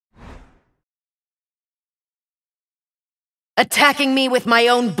Attacking me with my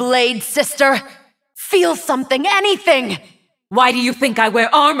own blade, sister? Feel something, anything! Why do you think I wear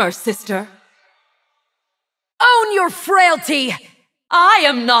armor, sister? Own your frailty! I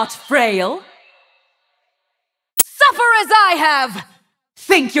am not frail. Suffer as I have!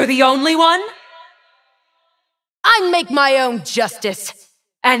 Think you're the only one? I make my own justice.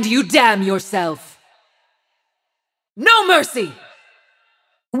 And you damn yourself. No mercy!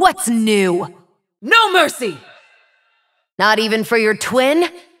 What's new? No mercy! Not even for your twin?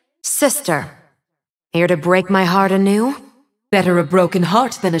 Sister, here to break my heart anew? Better a broken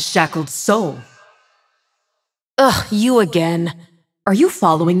heart than a shackled soul. Ugh, you again. Are you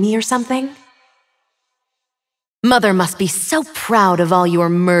following me or something? Mother must be so proud of all your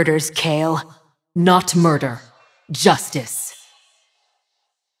murders, Kayle. Not murder. Justice.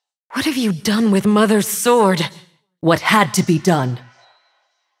 What have you done with Mother's sword? What had to be done.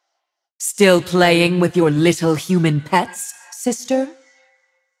 Still playing with your little human pets, sister?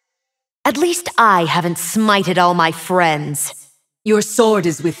 At least I haven't smited all my friends. Your sword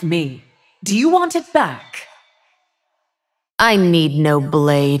is with me. Do you want it back? I need no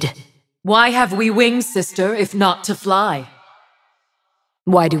blade. Why have we wings, sister, if not to fly?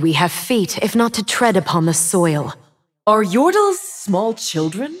 Why do we have feet, if not to tread upon the soil? Are yordles small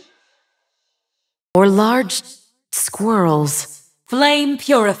children? Or large squirrels? Flame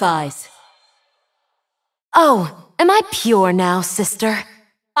purifies. Oh, am I pure now, sister?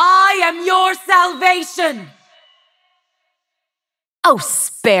 I am your salvation! Oh,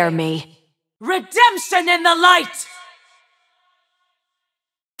 spare me. Redemption in the light!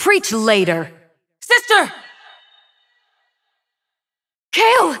 Preach later. Sister!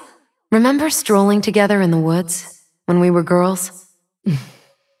 Kayle! Remember strolling together in the woods when we were girls?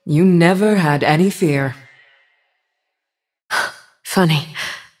 You never had any fear. Funny.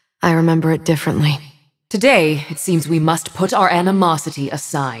 I remember it differently. Today, it seems we must put our animosity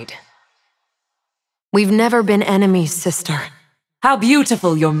aside. We've never been enemies, sister. How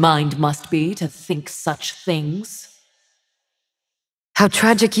beautiful your mind must be to think such things. How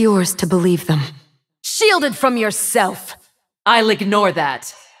tragic yours to believe them. Shielded from yourself. I'll ignore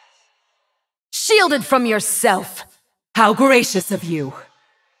that. Shielded from yourself. How gracious of you.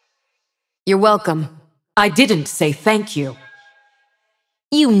 You're welcome. I didn't say thank you.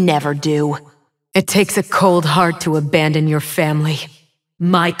 You never do. It takes a cold heart to abandon your family.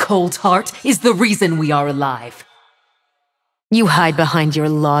 My cold heart is the reason we are alive. You hide behind your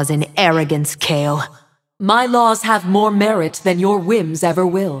laws in arrogance, Kayle. My laws have more merit than your whims ever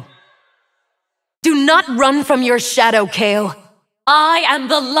will. Do not run from your shadow, Kayle. I am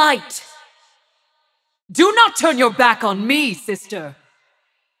the light. Do not turn your back on me, sister.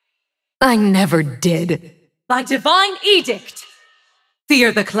 I never did. By divine edict,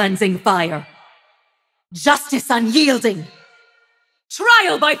 fear the cleansing fire. Justice unyielding.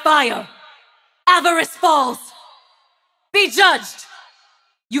 Trial by fire. Avarice falls. Be judged.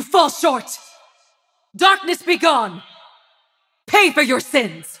 You fall short. Darkness be gone. Pay for your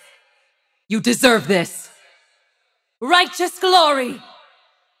sins. You deserve this. Righteous glory.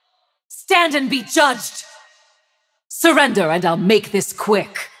 Stand and be judged. Surrender and I'll make this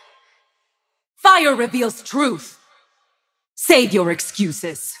quick. Fire reveals truth. Save your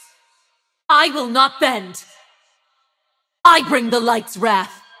excuses. I will not bend. I bring the light's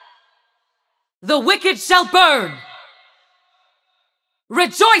wrath. The wicked shall burn.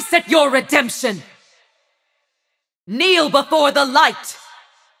 Rejoice at your redemption. Kneel before the light.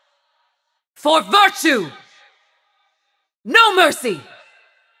 For virtue. No mercy.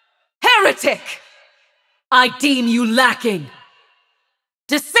 Heretic. I deem you lacking.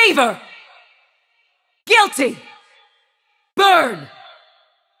 Deceiver. Guilty. Burn.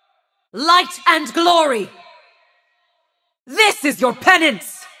 Light and glory. This is your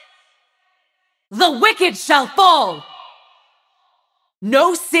penance. The wicked shall fall.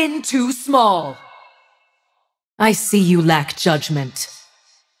 No sin too small. I see you lack judgment.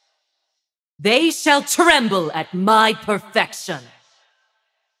 They shall tremble at my perfection.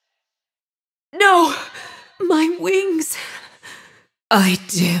 No, my wings. I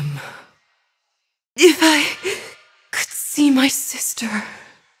dim. If I could see my sister.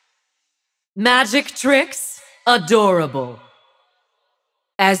 Magic tricks, adorable.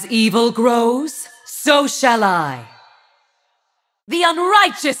 As evil grows, so shall I. The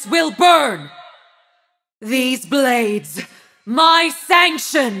unrighteous will burn. These blades, my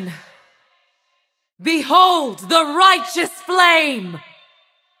sanction. Behold the righteous flame.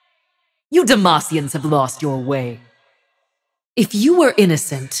 You Demacians have lost your way. If you were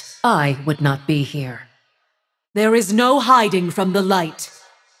innocent, I would not be here. There is no hiding from the light.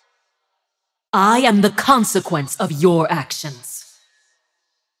 I am the consequence of your actions.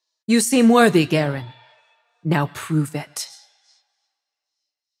 You seem worthy, Garen. Now prove it.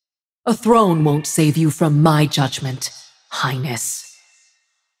 A throne won't save you from my judgment, Highness.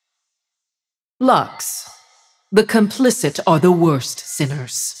 Lux, the complicit are the worst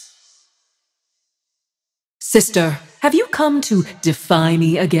sinners. Sister, have you come to defy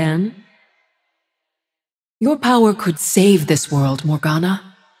me again? Your power could save this world,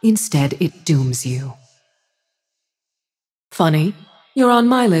 Morgana. Instead, it dooms you. Funny, you're on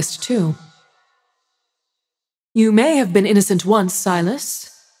my list, too. You may have been innocent once, Silas.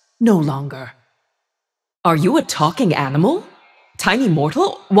 No longer. Are you a talking animal? Tiny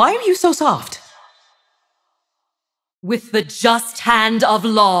mortal? Why are you so soft? With the just hand of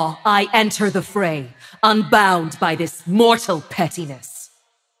law, I enter the fray, unbound by this mortal pettiness.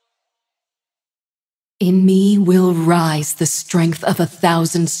 In me will rise the strength of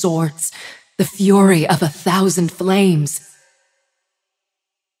 1,000 swords, the fury of 1,000 flames.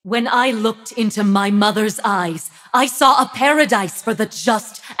 When I looked into my mother's eyes, I saw a paradise for the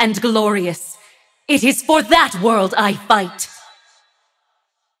just and glorious. It is for that world I fight.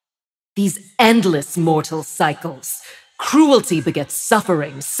 These endless mortal cycles. Cruelty begets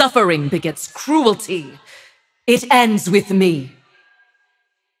suffering, suffering begets cruelty. It ends with me.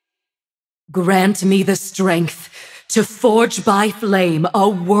 Grant me the strength to forge by flame a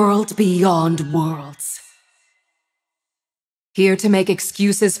world beyond worlds. Here to make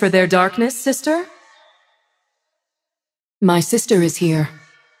excuses for their darkness, sister? My sister is here,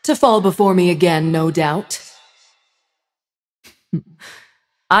 to fall before me again, no doubt.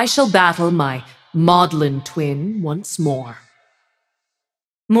 I shall battle my maudlin twin once more.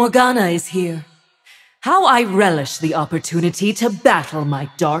 Morgana is here. How I relish the opportunity to battle my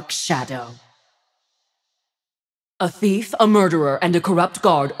dark shadow. A thief, a murderer, and a corrupt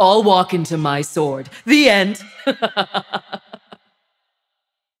guard all walk into my sword. The end.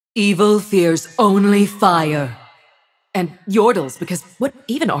 Evil fears only fire. And yordles, because what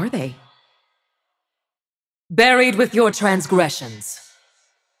even are they? Buried with your transgressions.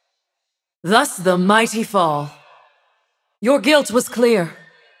 Thus the mighty fall. Your guilt was clear.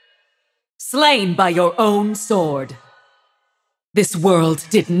 Slain by your own sword. This world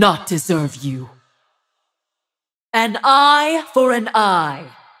did not deserve you. An eye for an eye.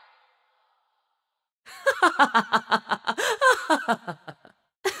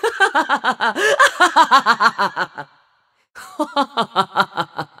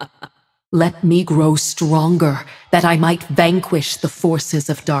 Let me grow stronger, that I might vanquish the forces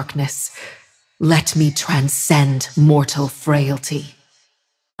of darkness. Let me transcend mortal frailty.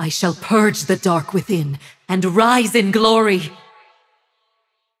 I shall purge the dark within and rise in glory.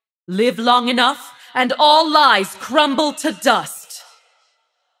 Live long enough, and all lies crumble to dust.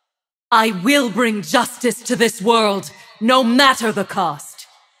 I will bring justice to this world, no matter the cost.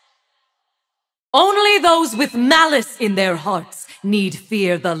 Only those with malice in their hearts need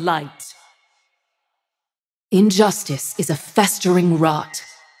fear the light. Injustice is a festering rot,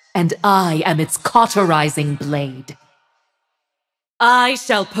 and I am its cauterizing blade. I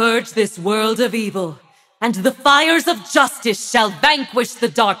shall purge this world of evil, and the fires of justice shall vanquish the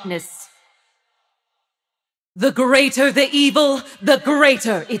darkness. The greater the evil, the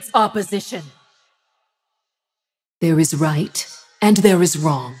greater its opposition. There is right, and there is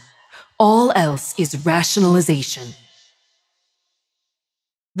wrong. All else is rationalization.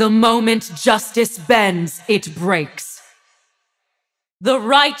 The moment justice bends, it breaks. The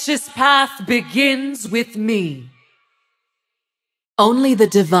righteous path begins with me. Only the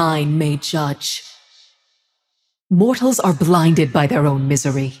divine may judge. Mortals are blinded by their own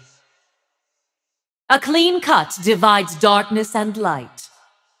misery. A clean cut divides darkness and light.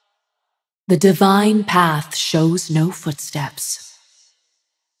 The divine path shows no footsteps.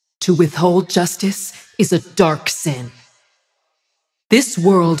 To withhold justice is a dark sin. This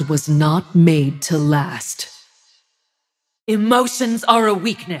world was not made to last. Emotions are a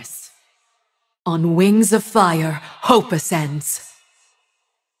weakness. On wings of fire, hope ascends.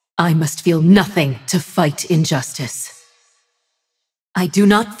 I must feel nothing to fight injustice. I do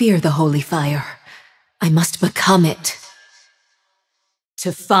not fear the holy fire. I must become it.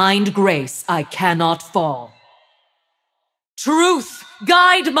 To find grace, I cannot fall. Truth,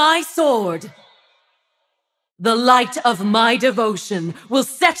 guide my sword. The light of my devotion will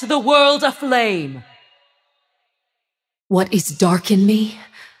set the world aflame. What is dark in me,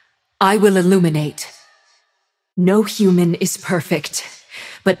 I will illuminate. No human is perfect,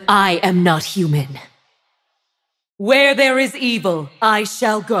 but I am not human. Where there is evil, I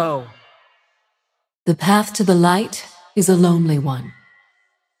shall go. The path to the light is a lonely one.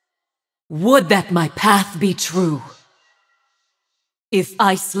 Would that my path be true. If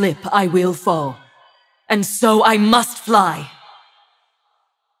I slip, I will fall, and so I must fly.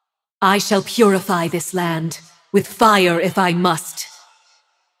 I shall purify this land with fire if I must.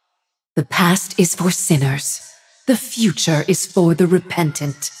 The past is for sinners. The future is for the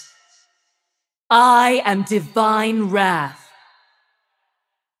repentant. I am divine wrath.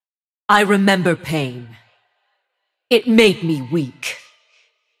 I remember pain. It made me weak.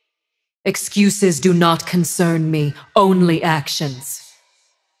 Excuses do not concern me, only actions.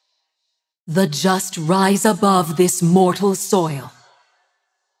 The just rise above this mortal soil.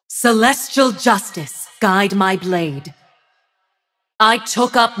 Celestial justice guide my blade. I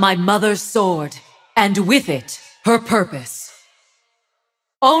took up my mother's sword, and with it, her purpose.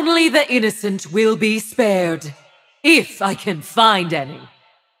 Only the innocent will be spared, if I can find any.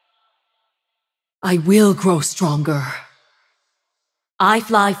 I will grow stronger. I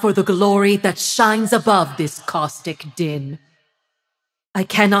fly for the glory that shines above this caustic din. I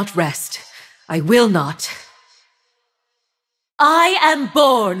cannot rest. I will not. I am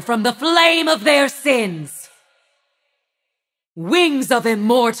born from the flame of their sins. Wings of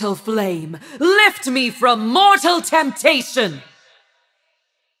immortal flame, lift me from mortal temptation.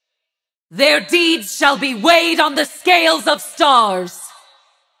 Their deeds shall be weighed on the scales of stars.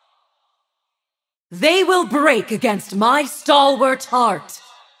 They will break against my stalwart heart.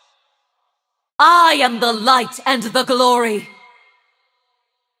 I am the light and the glory.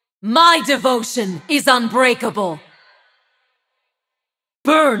 My devotion is unbreakable.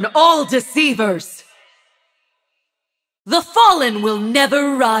 Burn all deceivers. The fallen will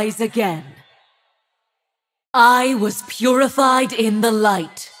never rise again. I was purified in the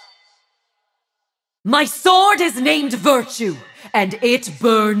light. My sword is named Virtue, and it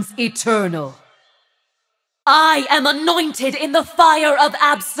burns eternal. I am anointed in the fire of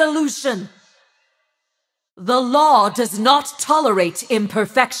absolution. The law does not tolerate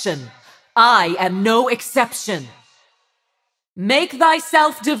imperfection. I am no exception. Make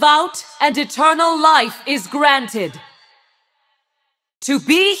thyself devout, and eternal life is granted. To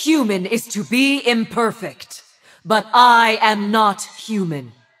be human is to be imperfect, but I am not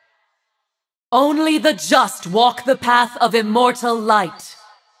human. Only the just walk the path of immortal light.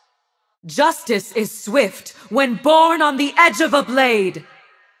 Justice is swift when born on the edge of a blade.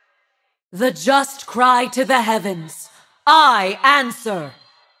 The just cry to the heavens. I answer.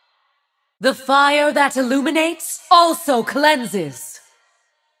 The fire that illuminates also cleanses.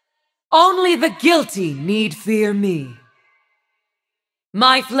 Only the guilty need fear me.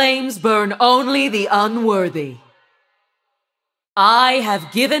 My flames burn only the unworthy. I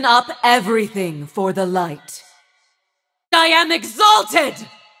have given up everything for the light. I am exalted!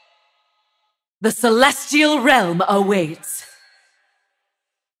 The celestial realm awaits.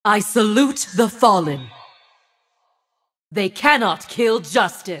 I salute the fallen. They cannot kill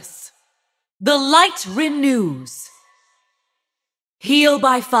justice. The light renews. Heal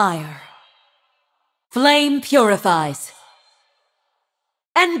by fire. Flame purifies.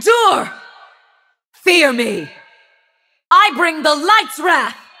 Endure! Fear me! I bring the light's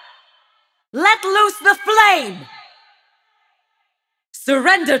wrath! Let loose the flame!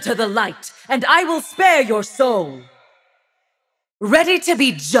 Surrender to the light, and I will spare your soul. Ready to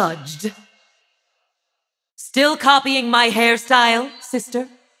be judged. Still copying my hairstyle, sister?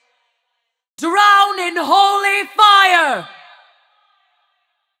 Drown in holy fire!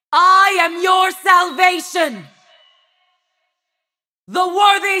 I am your salvation! The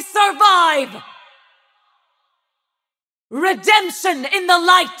worthy survive! Redemption in the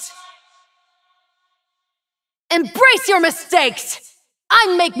light! Embrace your mistakes!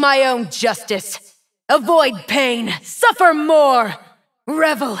 I make my own justice. Avoid pain, suffer more.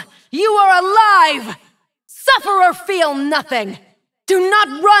 Revel, you are alive! Suffer or feel nothing. Do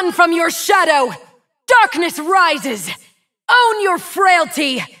not run from your shadow. Darkness rises. Own your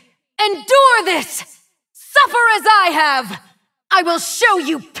frailty. Endure this. Suffer as I have. I will show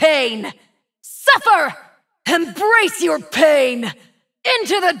you pain. Suffer. Embrace your pain.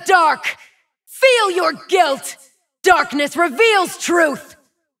 Into the dark. Feel your guilt. Darkness reveals truth.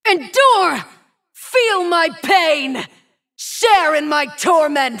 Endure. Feel my pain. Share in my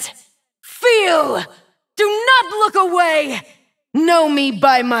torment. Feel. Do not look away. Know me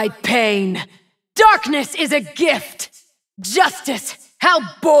by my pain. Darkness is a gift. Justice, how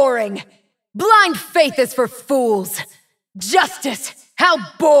boring. Blind faith is for fools. Justice, how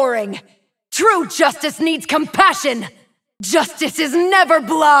boring. True justice needs compassion. Justice is never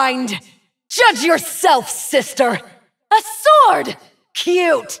blind. Judge yourself, sister. A sword!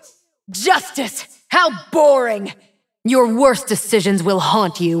 Cute. Justice, how boring. Your worst decisions will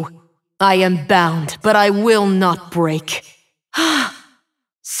haunt you. I am bound, but I will not break.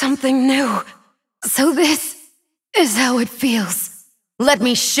 Something new. So this is how it feels. Let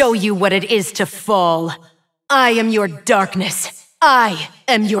me show you what it is to fall. I am your darkness. I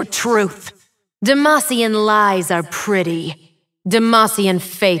am your truth. Demacian lies are pretty. Demacian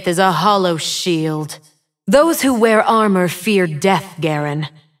faith is a hollow shield. Those who wear armor fear death, Garen.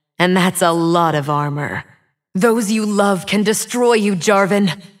 And that's a lot of armor. Those you love can destroy you,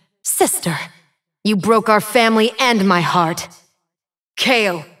 Jarvan. Sister, you broke our family and my heart.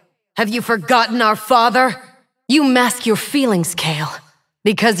 Kayle, have you forgotten our father? You mask your feelings, Kayle,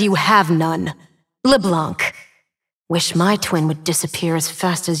 because you have none. LeBlanc, wish my twin would disappear as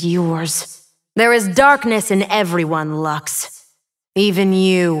fast as yours. There is darkness in everyone, Lux. Even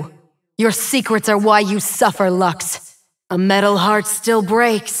you. Your secrets are why you suffer, Lux. A metal heart still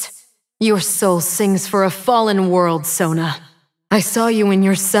breaks. Your soul sings for a fallen world, Sona. I saw you in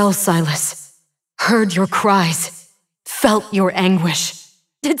your cell, Silas. Heard your cries. Felt your anguish.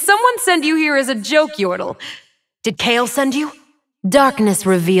 Did someone send you here as a joke, Yordle? Did Kayle send you? Darkness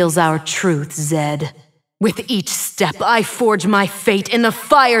reveals our truth, Zed. With each step, I forge my fate in the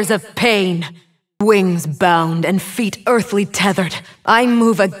fires of pain. Wings bound and feet earthly tethered, I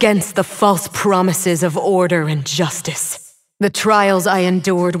move against the false promises of order and justice. The trials I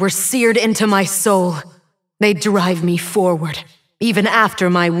endured were seared into my soul. They drive me forward, even after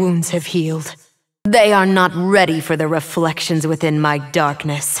my wounds have healed. They are not ready for the reflections within my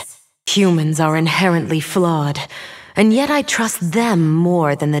darkness. Humans are inherently flawed, and yet I trust them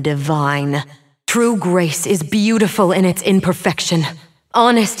more than the divine. True grace is beautiful in its imperfection,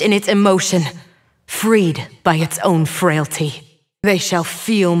 honest in its emotion, freed by its own frailty. They shall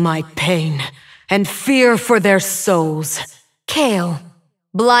feel my pain and fear for their souls. Kayle,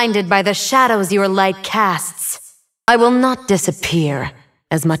 blinded by the shadows your light casts, I will not disappear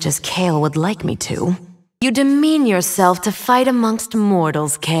as much as Kayle would like me to. You demean yourself to fight amongst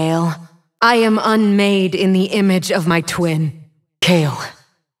mortals, Kayle. I am unmade in the image of my twin. Kayle,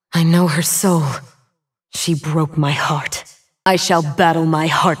 I know her soul. She broke my heart. I shall battle my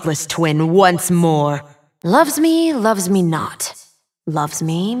heartless twin once more. Loves me not. Loves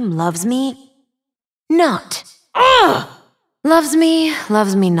me not. Ugh! Loves me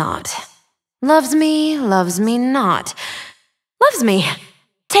not. Loves me not. Loves me.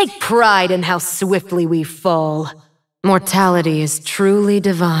 Take pride in how swiftly we fall. Mortality is truly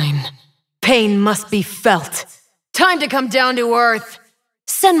divine. Pain must be felt. Time to come down to earth.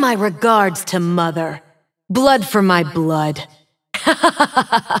 Send my regards to Mother. Blood for my blood.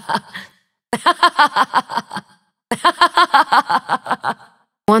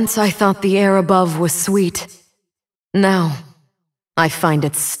 Once I thought the air above was sweet. Now, I find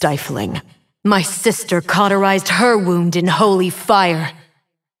it stifling. My sister cauterized her wound in holy fire.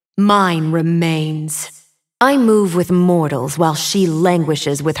 Mine remains. I move with mortals while she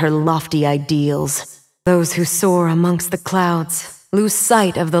languishes with her lofty ideals. Those who soar amongst the clouds lose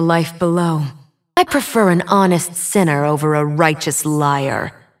sight of the life below. I prefer an honest sinner over a righteous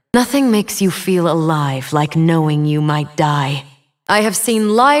liar. Nothing makes you feel alive like knowing you might die. I have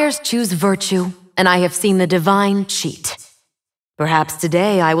seen liars choose virtue, and I have seen the divine cheat. Perhaps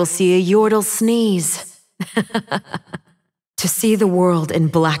today I will see a Yordle sneeze. To see the world in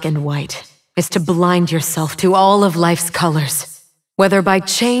black and white is to blind yourself to all of life's colors, whether by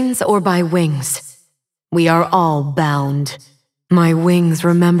chains or by wings. We are all bound. My wings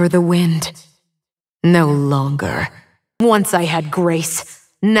remember the wind. No longer. Once I had grace,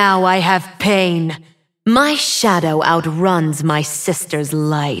 now I have pain. My shadow outruns my sister's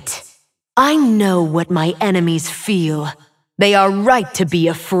light. I know what my enemies feel. They are right to be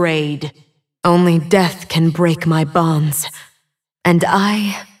afraid. Only death can break my bonds. And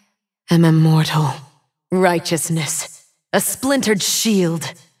I am immortal. Righteousness, a splintered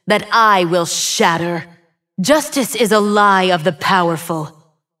shield that I will shatter. Justice is a lie of the powerful.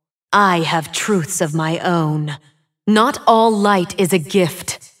 I have truths of my own. Not all light is a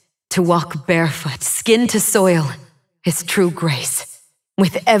gift. To walk barefoot, skin to soil, is true grace.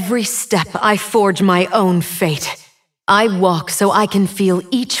 With every step, I forge my own fate. I walk so I can feel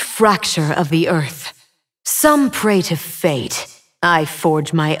each fracture of the earth. Some pray to fate. I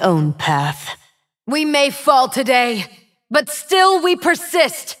forge my own path. We may fall today, but still we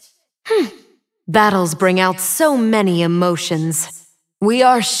persist. Battles bring out so many emotions. We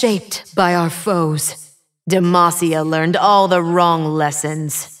are shaped by our foes. Demacia learned all the wrong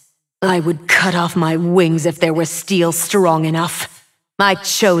lessons. I would cut off my wings if there was steel strong enough. I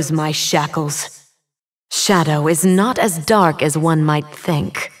chose my shackles. Shadow is not as dark as one might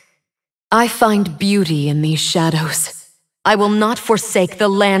think. I find beauty in these shadows. I will not forsake the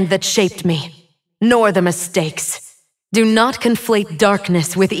land that shaped me, nor the mistakes. Do not conflate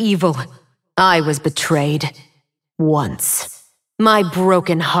darkness with evil. I was betrayed. Once. My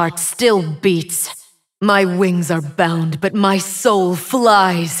broken heart still beats. My wings are bound, but my soul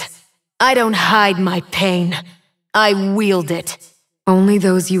flies. I don't hide my pain. I wield it. Only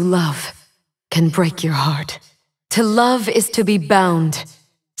those you love can break your heart. To love is to be bound.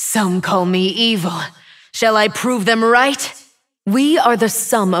 Some call me evil. Shall I prove them right? We are the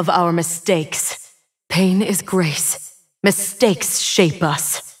sum of our mistakes. Pain is grace. Mistakes shape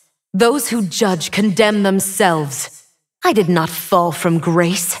us. Those who judge condemn themselves. I did not fall from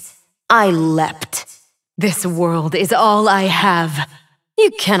grace. I leapt. This world is all I have.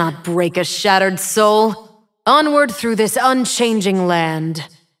 You cannot break a shattered soul. Onward through this unchanging land.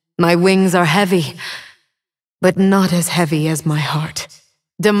 My wings are heavy, but not as heavy as my heart.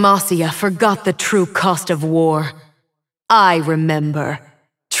 Demacia forgot the true cost of war. I remember.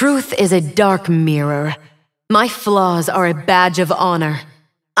 Truth is a dark mirror. My flaws are a badge of honor.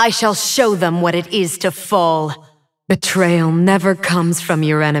 I shall show them what it is to fall. Betrayal never comes from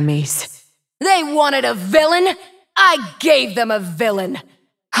your enemies. They wanted a villain. I gave them a villain.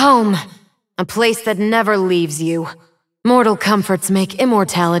 Home, a place that never leaves you. Mortal comforts make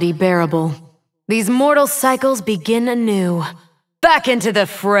immortality bearable. These mortal cycles begin anew. Back into the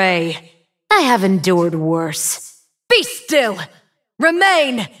fray. I have endured worse. Be still.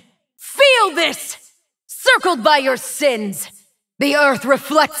 Remain. Feel this. Circled by your sins. The earth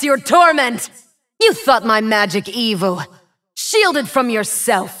reflects your torment. You thought my magic evil. Shielded from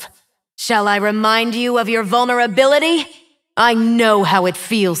yourself. Shall I remind you of your vulnerability? I know how it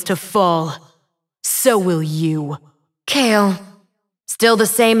feels to fall. So will you. Kayle, still the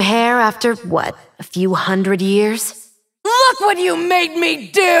same hair after, what, a few hundred years? Look what you made me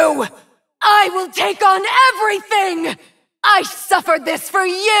do! I will take on everything! I suffered this for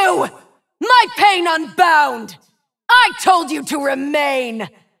you! My pain unbound! I told you to remain!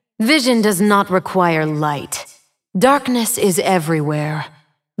 Vision does not require light. Darkness is everywhere.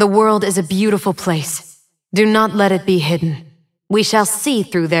 The world is a beautiful place. Do not let it be hidden. We shall see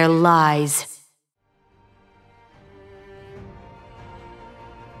through their lies.